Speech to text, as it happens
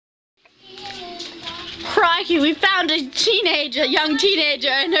Croiky, we found a young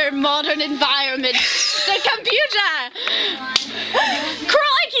teenager in her modern environment. The computer!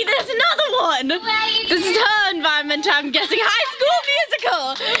 Croiky, there's another one! This is her environment, I'm guessing. High School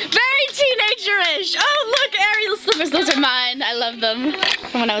Musical! Very teenager-ish. Oh, look, Ariel slippers. Those are mine. I love them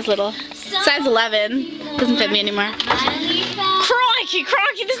from when I was little. Size 11. Doesn't fit me anymore. Croiky,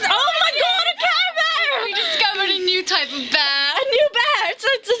 this is, oh my god, a Care Bear! We discovered a new type of bear. A new bear! It's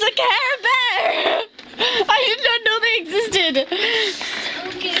a Care Bear! I did not know they existed.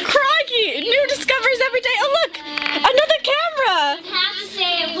 Croiky, new discoveries every day. Oh look, another camera.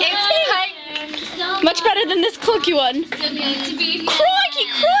 It's much better than this clunky one. Croiky,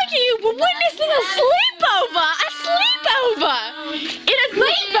 we're witnessing a sleepover.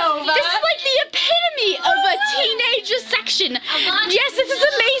 This is like the epitome of a teenager section. Yes, this is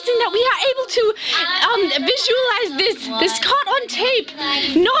amazing that we are able to visualize this caught on tape,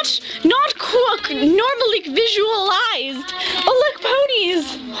 not normally visualized. Oh look, ponies,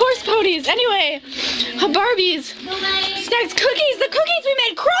 horse ponies. Anyway, Barbies, snacks, cookies. The cookies we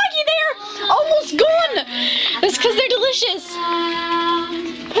made, Croiky, they're almost gone. That's because they're delicious.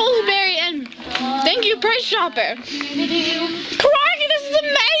 Pillsbury and thank you, Price Shopper. Croiky, this is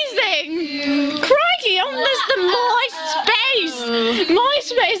amazing. Croiky, oh, there's the MySpace.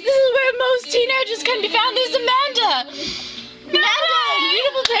 This is where most teenagers can be found. There's Amanda,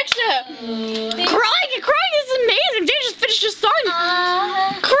 beautiful picture. Croiky, this is amazing. They just finished a song.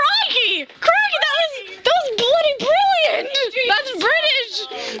 Croiky, that was bloody brilliant. That's British.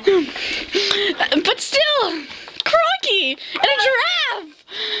 But still, Croiky, and a giraffe.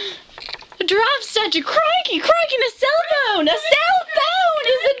 A giraffe statue. Croiky, and a cell phone. A cell phone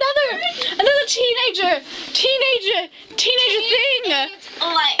is another teenager thing.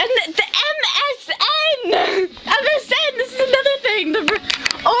 And the MSN. This is another thing. The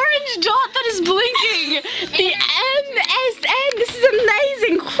orange dot that is blinking. The MSN. This is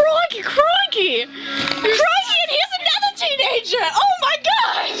amazing. Croiky. And here's another teenager. Oh my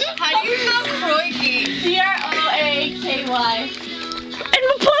god. How do you spell Croiky? Croaky. And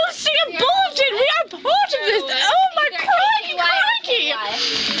we're posting a bulletin. We are part of this. Oh my Croiky.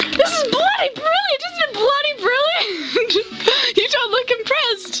 This is bloody brilliant. Isn't it bloody brilliant? You don't look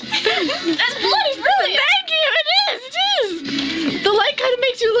impressed. That's bloody brilliant. Thank you. It is. The light kind of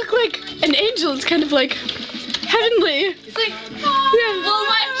makes you look like an angel. It's kind of like heavenly. It's like, well,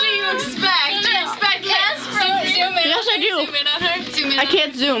 what do you expect? Do you expect yes from me? Zoom in. Yes, I do. Zoom in on her. Zoom in. I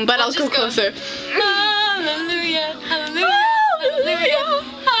can't zoom, but I'll go closer. Hallelujah.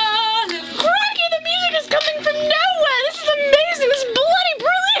 Croiky, the music is coming from nowhere. This is amazing. This is bloody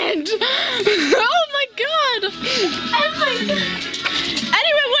brilliant. Oh my god.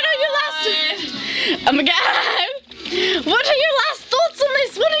 Anyway, what are your last... Oh my god. What are your last thoughts on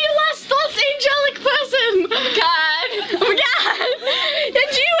this? What are your last thoughts, angelic person? Oh my god. And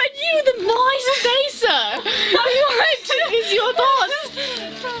you, the MySpacer. What is your thoughts?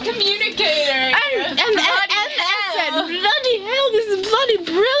 Communicator. And bloody hell, this is bloody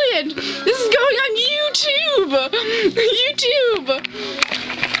brilliant. This is going on YouTube.